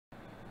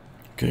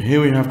Okay,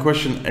 here we have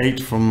question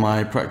 8 from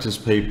my practice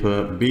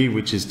paper B,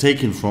 which is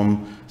taken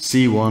from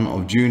C1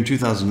 of June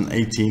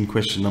 2018,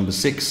 question number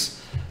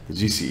 6, the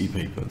GCE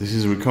paper. This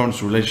is a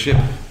recurrence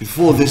relationship.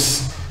 Before,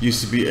 this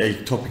used to be a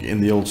topic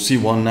in the old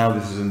C1, now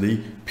this is in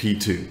the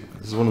P2.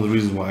 This is one of the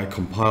reasons why I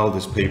compiled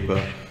this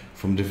paper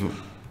from different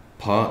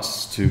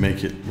parts to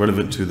make it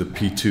relevant to the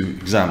P2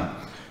 exam.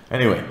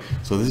 Anyway,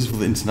 so this is for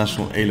the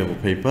international A-level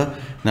paper.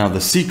 Now the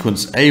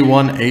sequence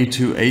A1,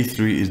 A2,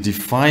 A3 is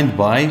defined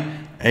by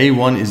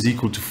A1 is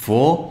equal to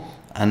 4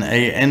 and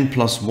AN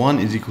plus 1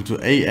 is equal to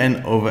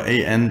AN over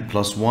AN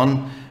plus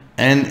 1.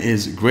 N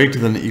is greater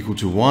than or equal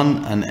to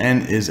 1 and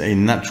N is a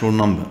natural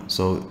number.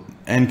 So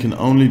N can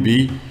only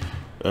be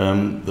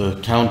the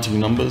counting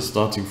numbers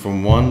starting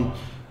from 1,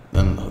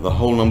 and the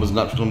whole numbers,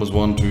 natural numbers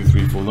 1, 2,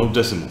 3, 4, no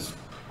decimals.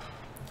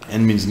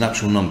 N means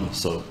natural numbers,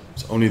 so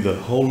it's only the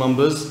whole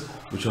numbers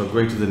which are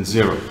greater than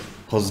 0,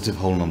 positive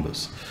whole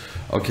numbers.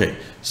 Okay,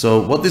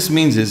 so what this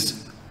means is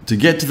to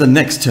get to the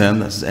next term,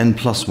 that's n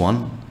plus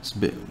 1, it's a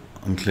bit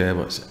unclear,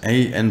 but it's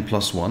an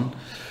plus 1.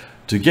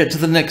 To get to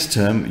the next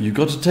term, you've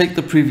got to take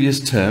the previous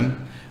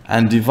term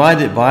and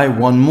divide it by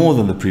one more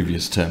than the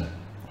previous term.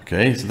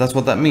 Okay, so that's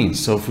what that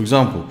means. So for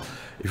example,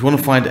 if you want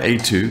to find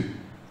A2,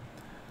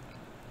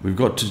 we've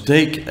got to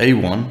take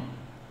A1,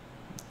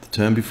 the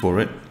term before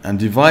it, and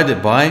divide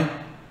it by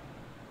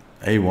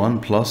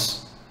A1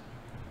 plus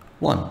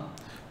 1.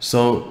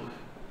 So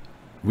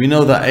we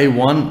know that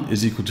A1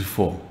 is equal to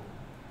 4.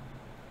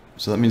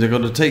 So that means I've got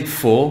to take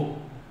 4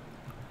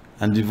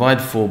 and divide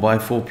 4 by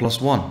 4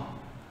 plus 1,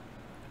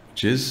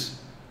 which is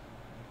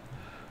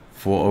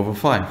 4 over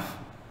 5.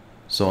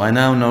 So I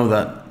now know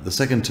that the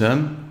second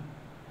term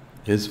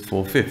is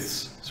 4/5.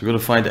 So we've got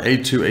to find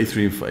A2,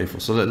 A3, and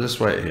A4. So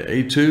let's write it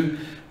here. A2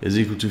 is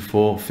equal to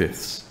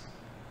 4/5.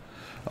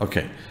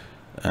 Okay,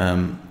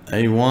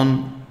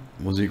 A1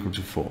 was equal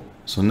to 4.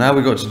 So now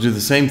we've got to do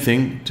the same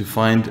thing to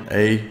find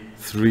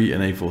A3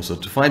 and A4. So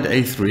to find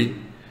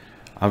A3,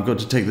 I've got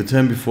to take the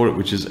term before it,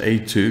 which is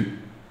A2,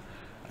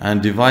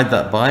 and divide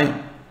that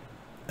by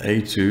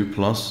A2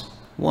 plus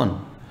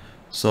 1.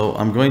 So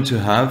I'm going to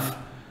have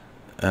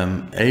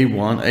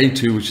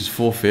A2, which is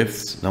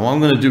 4/5. Now what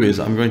I'm going to do is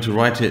I'm going to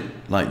write it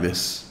like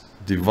this,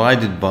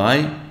 divided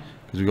by,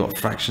 because we've got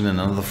a fraction and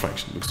another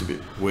fraction, looks a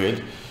bit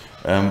weird,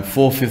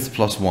 4/5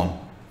 plus 1.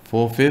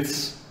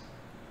 4/5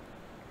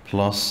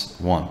 plus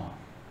 1.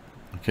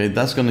 Okay,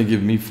 that's going to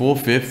give me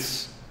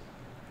 4/5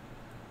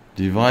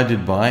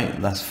 divided by,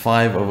 that's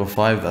 5 over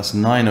 5, that's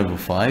 9 over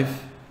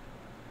 5,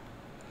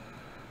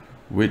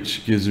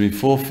 which gives me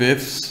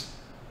 4/5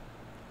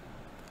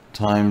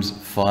 times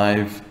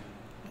 5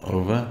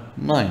 over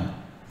 9.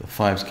 The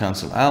 5's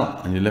cancel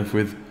out and you're left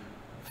with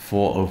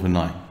 4 over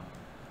 9.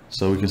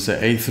 So we can say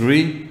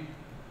A3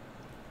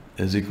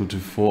 is equal to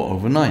 4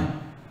 over 9.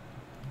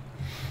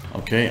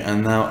 Okay,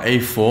 and now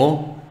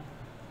A4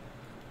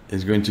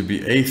 is going to be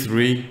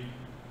A3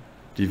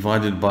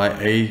 divided by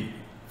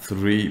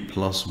A3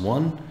 plus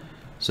 1.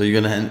 So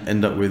you're going to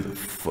end up with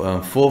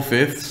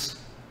 4/5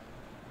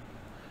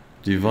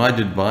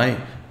 divided by,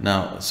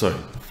 now, sorry,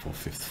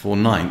 4/5,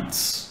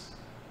 4/9.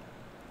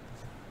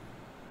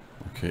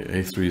 Okay,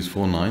 A3 is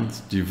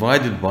 4/9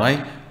 divided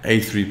by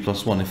A3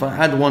 plus 1. If I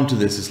add 1 to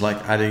this, it's like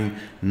adding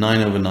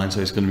 9 over 9.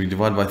 So it's going to be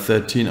divided by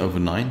 13 over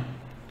 9.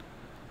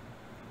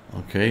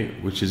 Okay,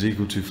 which is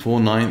equal to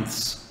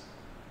 4/9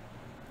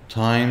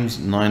 times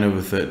 9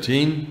 over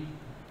 13.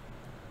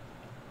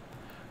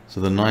 So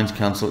the 9's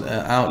cancel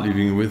out,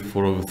 leaving you with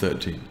 4 over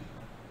 13.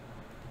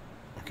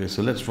 Okay,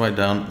 so let's write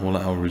down all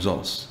our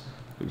results.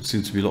 There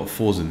seems to be a lot of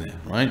 4's in there,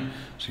 right?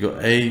 So you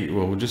got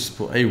we'll just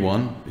put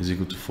A1 is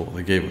equal to 4.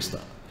 They gave us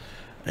that.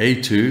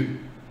 A2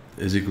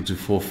 is equal to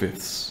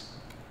 4/5.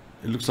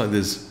 It looks like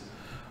there's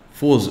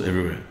 4's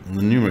everywhere in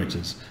the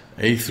numerators.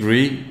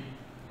 A3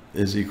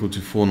 is equal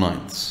to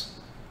 4/9.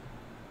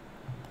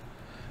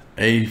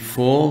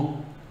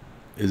 A4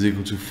 is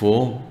equal to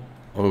 4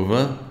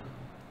 over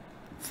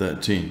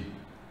 13.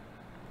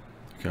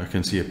 Okay, I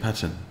can see a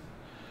pattern.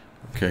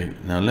 Okay,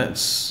 now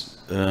let's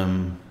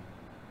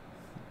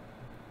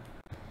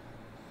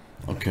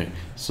okay,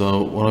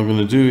 so what I'm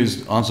going to do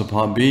is answer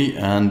part B,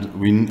 and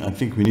I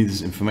think we need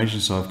this information,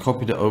 so I've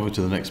copied it over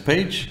to the next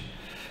page.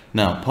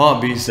 Now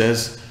part B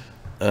says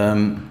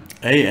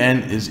AN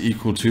is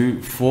equal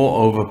to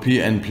 4 over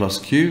Pn plus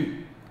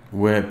Q,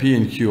 where P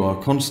and Q are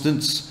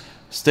constants.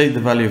 State the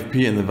value of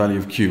P and the value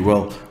of Q.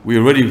 Well, we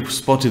already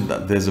spotted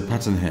that there's a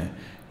pattern here.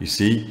 You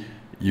see,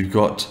 you've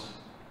got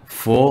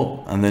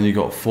 4, and then you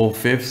got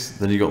 4/5,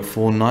 then you got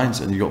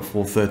 4/9, and you got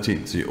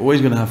 4/13. So you're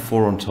always going to have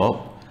 4 on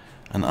top,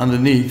 and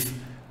underneath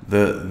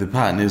the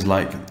pattern is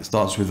like, it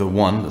starts with a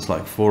 1, that's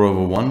like 4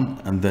 over 1,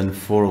 and then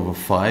 4 over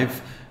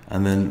 5,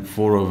 and then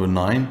 4 over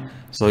 9.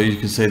 So you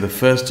can say the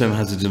first term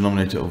has a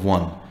denominator of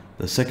 1,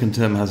 the second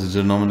term has a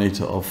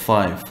denominator of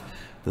 5,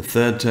 the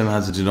third term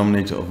has a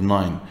denominator of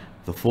 9,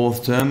 the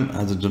fourth term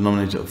has a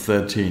denominator of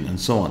 13, and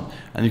so on.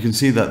 And you can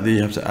see that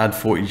you have to add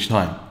 4 each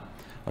time.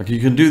 Okay,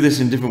 you can do this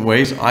in different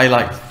ways. I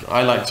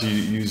like to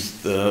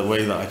use the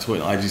way that I taught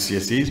in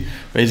IGCSEs.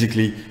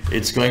 Basically,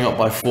 it's going up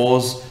by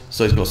 4s,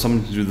 so it's got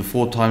something to do with the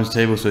 4 times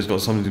table, so it's got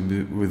something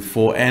to do with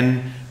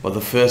 4n, but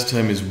the first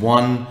term is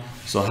 1.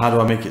 So how do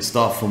I make it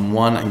start from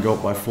 1 and go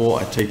up by 4?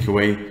 I take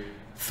away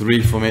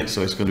 3 from it,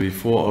 so it's going to be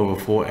 4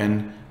 over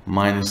 4n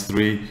minus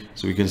 3.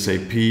 So we can say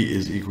P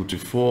is equal to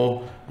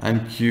 4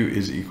 and Q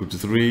is equal to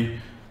 3.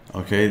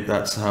 Okay,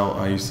 that's how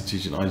I used to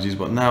teach in IGs,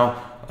 but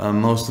now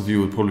most of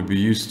you would probably be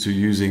used to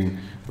using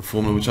the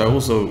formula, which I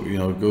also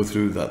go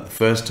through, that the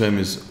first term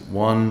is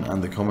 1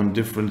 and the common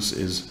difference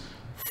is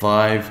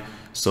 5.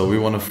 So we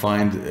want to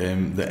find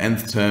the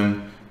nth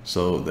term.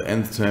 So the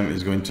nth term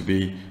is going to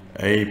be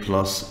a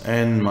plus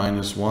n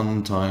minus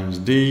 1 times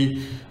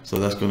d. So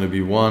that's going to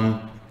be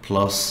 1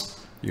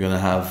 plus, you're going to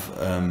have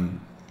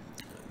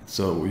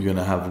so you're going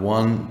to have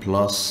 1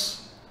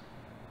 plus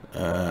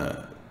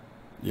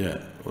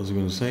yeah, what was I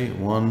going to say?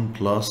 1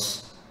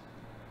 plus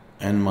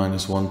n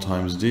minus 1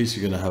 times d.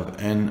 So you're going to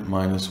have n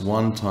minus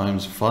 1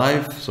 times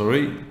 5,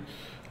 sorry.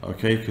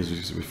 Okay,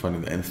 because we're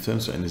finding the nth term,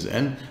 so n is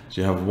n.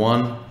 So you have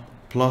 1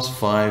 plus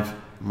 5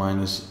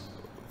 minus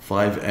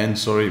 5n,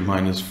 sorry,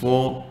 minus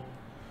 4,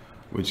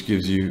 which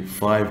gives you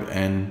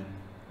 5n,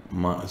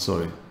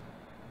 sorry.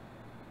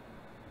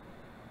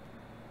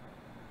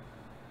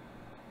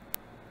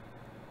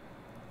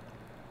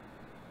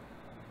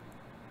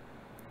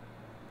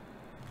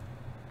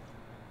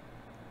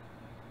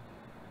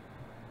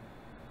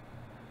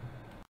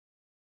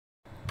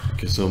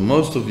 Okay, so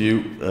most of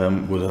you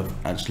would have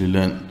actually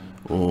learned,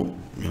 or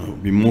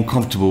be more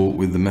comfortable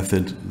with the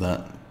method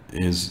that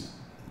is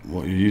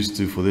what you're used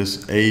to for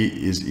this. A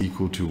is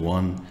equal to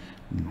 1,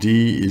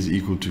 D is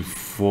equal to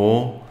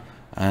 4,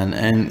 and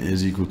N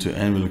is equal to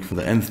N. We look for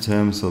the nth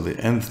term, so the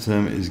nth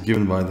term is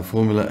given by the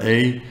formula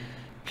A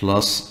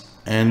plus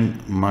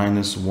N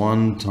minus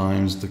 1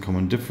 times the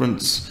common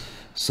difference.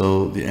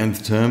 So the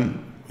nth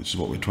term, which is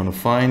what we're trying to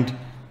find,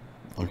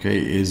 okay,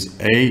 is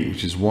A,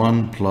 which is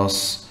 1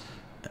 plus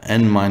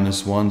n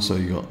minus 1, so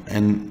you got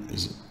n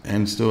is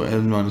n still,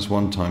 n minus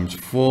 1 times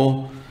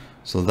 4,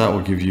 so that will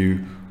give you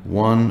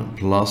 1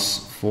 plus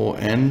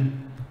 4n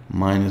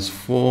minus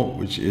 4,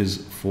 which is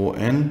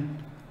 4n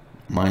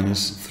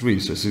minus 3.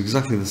 So it's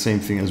exactly the same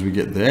thing as we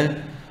get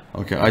there.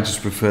 Okay, I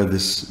just prefer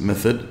this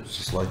method. It's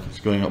just like it's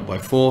going up by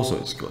 4, so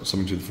it's got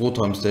something to the 4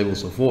 times table,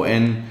 so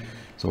 4n.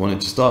 So I want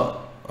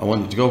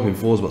it to go up in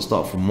 4s but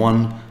start from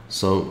 1,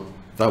 so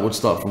that would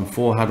start from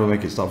 4. How do I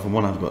make it start from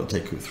 1? I've got to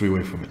take 3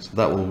 away from it. So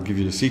that will give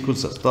you the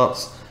sequence that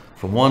starts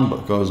from 1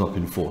 but goes up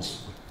in 4s.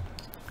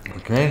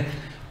 Okay,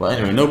 but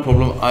anyway, no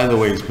problem. Either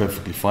way is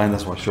perfectly fine.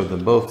 That's why I showed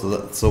them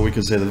both. So we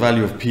can say the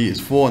value of P is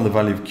 4 and the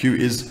value of Q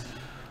is,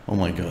 oh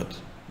my god,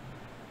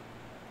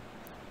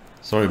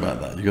 sorry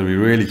about that. You've got to be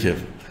really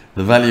careful.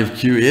 The value of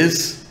Q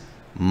is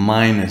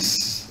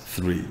minus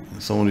 3.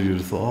 Someone of you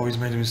would have thought, oh, he's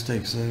made a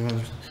mistake. So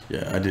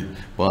yeah, I did.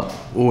 But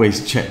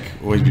always check.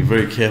 Always be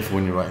very careful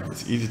when you're writing.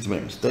 It's easy to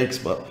make mistakes,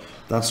 but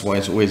that's why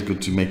it's always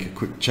good to make a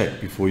quick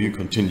check before you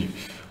continue.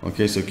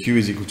 Okay, so Q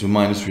is equal to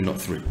minus 3, not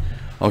 3.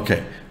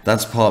 Okay,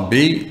 that's part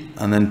B.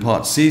 And then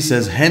part C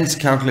says, hence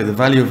calculate the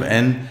value of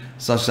n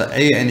such that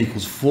an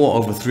equals 4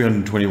 over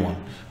 321.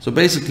 So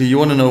basically, you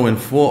want to know when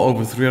 4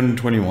 over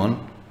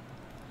 321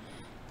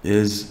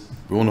 is,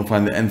 we want to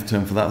find the nth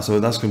term for that. So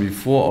that's going to be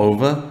 4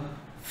 over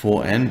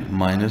 4n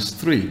minus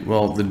 3.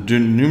 Well, the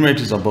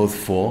numerators are both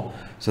 4,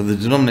 so the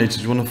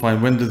denominators, you want to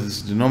find when does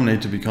this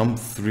denominator become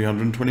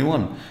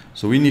 321.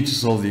 So we need to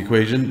solve the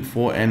equation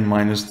 4n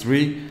minus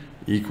 3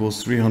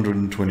 equals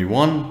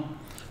 321.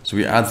 So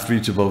we add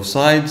 3 to both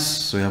sides,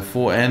 so we have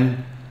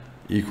 4n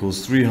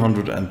equals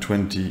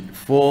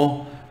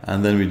 324,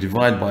 and then we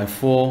divide by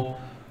 4,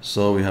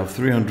 so we have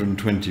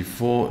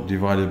 324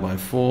 divided by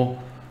 4,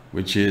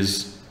 which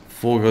is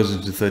 4 goes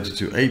into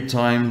 32 8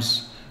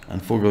 times,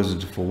 and 4 goes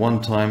into 4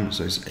 1 time,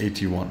 so it's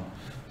 81.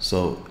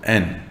 So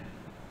n,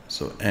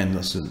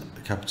 that's a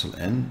capital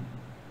N,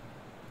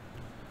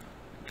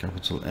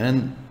 capital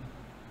N,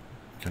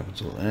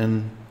 capital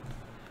N.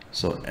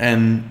 So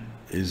n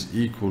is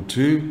equal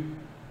to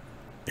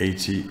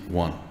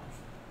 81.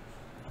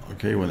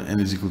 Okay, when n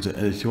is equal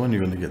to 81,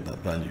 you're going to get that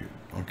value.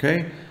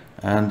 Okay,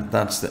 and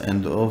that's the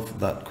end of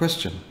that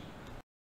question.